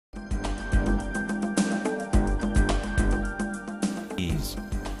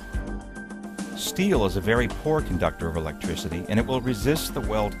Steel is a very poor conductor of electricity, and it will resist the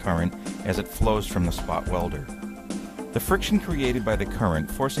weld current as it flows from the spot welder. The friction created by the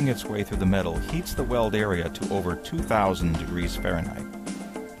current forcing its way through the metal heats the weld area to over 2,000 degrees Fahrenheit.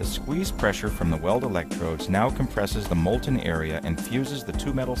 The squeeze pressure from the weld electrodes now compresses the molten area and fuses the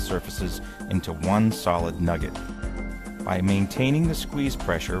two metal surfaces into one solid nugget. By maintaining the squeeze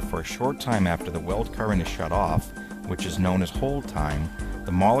pressure for a short time after the weld current is shut off, which is known as hold time,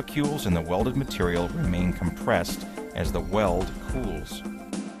 the molecules in the welded material remain compressed as the weld cools.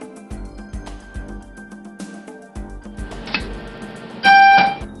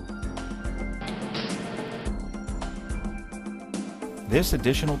 This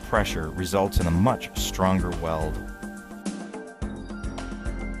additional pressure results in a much stronger weld.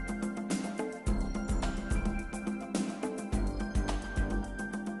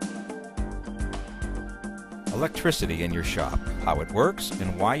 Electricity in your shop, how it works,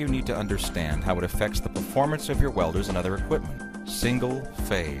 and why you need to understand how it affects the performance of your welders and other equipment. Single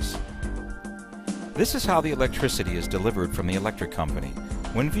phase. This is how the electricity is delivered from the electric company.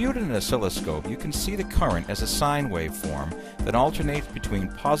 When viewed in an oscilloscope, you can see the current as a sine wave form that alternates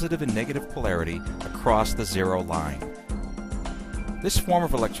between positive and negative polarity across the zero line. This form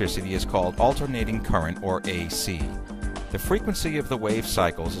of electricity is called alternating current, or AC. The frequency of the wave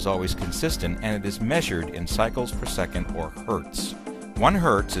cycles is always consistent, and it is measured in cycles per second, or hertz. 1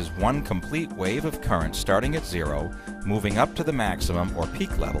 hertz is one complete wave of current starting at zero, moving up to the maximum or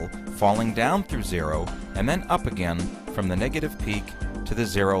peak level, falling down through zero, and then up again from the negative peak to the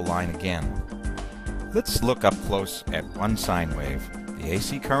zero line again. Let's look up close at one sine wave. The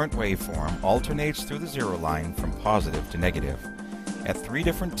AC current waveform alternates through the zero line from positive to negative. At 3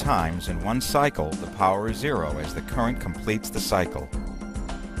 different times in one cycle, the power is zero as the current completes the cycle.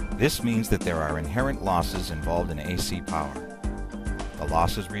 This means that there are inherent losses involved in AC power. The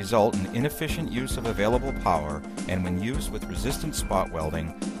losses result in inefficient use of available power, and when used with resistant spot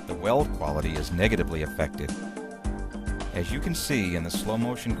welding, the weld quality is negatively affected. As you can see in the slow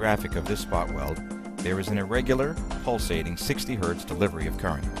motion graphic of this spot weld, there is an irregular, pulsating 60 Hz delivery of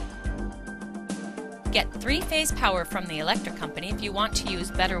current. Get 3-phase power from the electric company if you want to use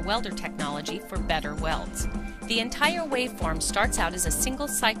better welder technology for better welds. The entire waveform starts out as a single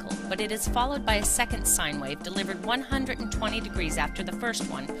cycle, but it is followed by a second sine wave delivered 120 degrees after the first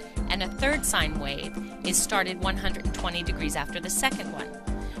one, and a third sine wave is started 120 degrees after the second one.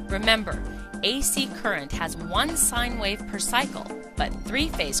 Remember, AC current has 1 sine wave per cycle, but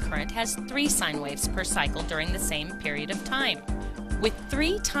 3-phase current has 3 sine waves per cycle during the same period of time. With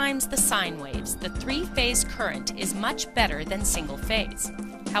 3 times the sine waves, the 3-phase current is much better than single phase.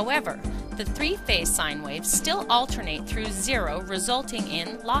 However, the 3-phase sine waves still alternate through zero, resulting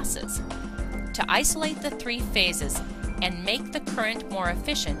in losses. To isolate the 3 phases and make the current more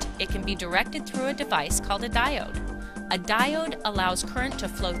efficient, it can be directed through a device called a diode. A diode allows current to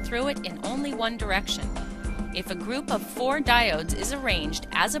flow through it in only one direction. If a group of 4 diodes is arranged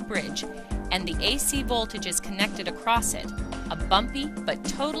as a bridge and the AC voltage is connected across it, a bumpy but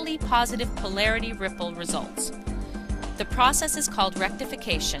totally positive polarity ripple results. The process is called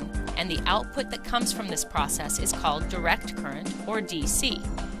rectification, and the output that comes from this process is called direct current, or DC.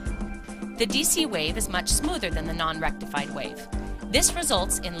 The DC wave is much smoother than the non-rectified wave. This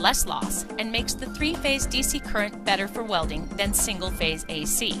results in less loss and makes the 3-phase DC current better for welding than single-phase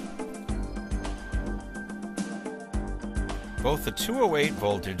AC. Both the 208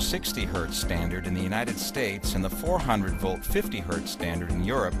 voltage 60 Hz standard in the United States and the 400 volt 50 Hz standard in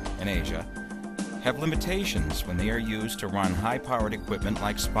Europe and Asia have limitations when they are used to run high-powered equipment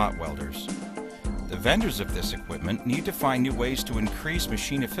like spot welders. The vendors of this equipment need to find new ways to increase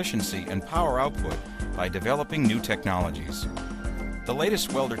machine efficiency and power output by developing new technologies. The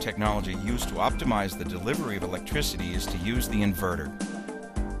latest welder technology used to optimize the delivery of electricity is to use the inverter.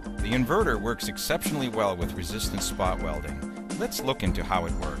 The inverter works exceptionally well with resistant spot welding. Let's look into how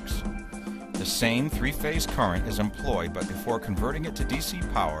it works. The same 3-phase current is employed, but before converting it to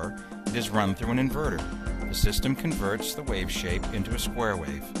DC power, it is run through an inverter. The system converts the wave shape into a square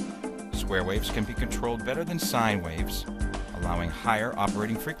wave. Square waves can be controlled better than sine waves, allowing higher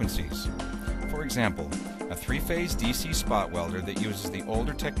operating frequencies. For example, a 3-phase DC spot welder that uses the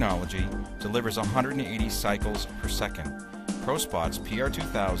older technology delivers 180 cycles per second. ProSpot's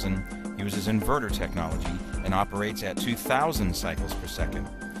PR2000 uses inverter technology and operates at 2,000 cycles per second.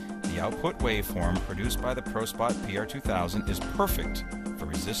 The output waveform produced by the ProSpot PR2000 is perfect for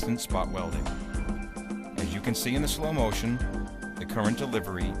resistant spot welding. As you can see in the slow motion, the current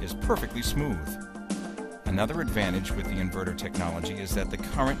delivery is perfectly smooth. Another advantage with the inverter technology is that the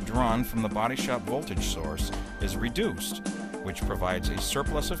current drawn from the body shop voltage source is reduced, which provides a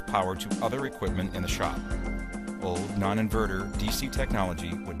surplus of power to other equipment in the shop. Old non-inverter DC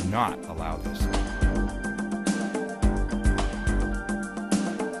technology would not allow this.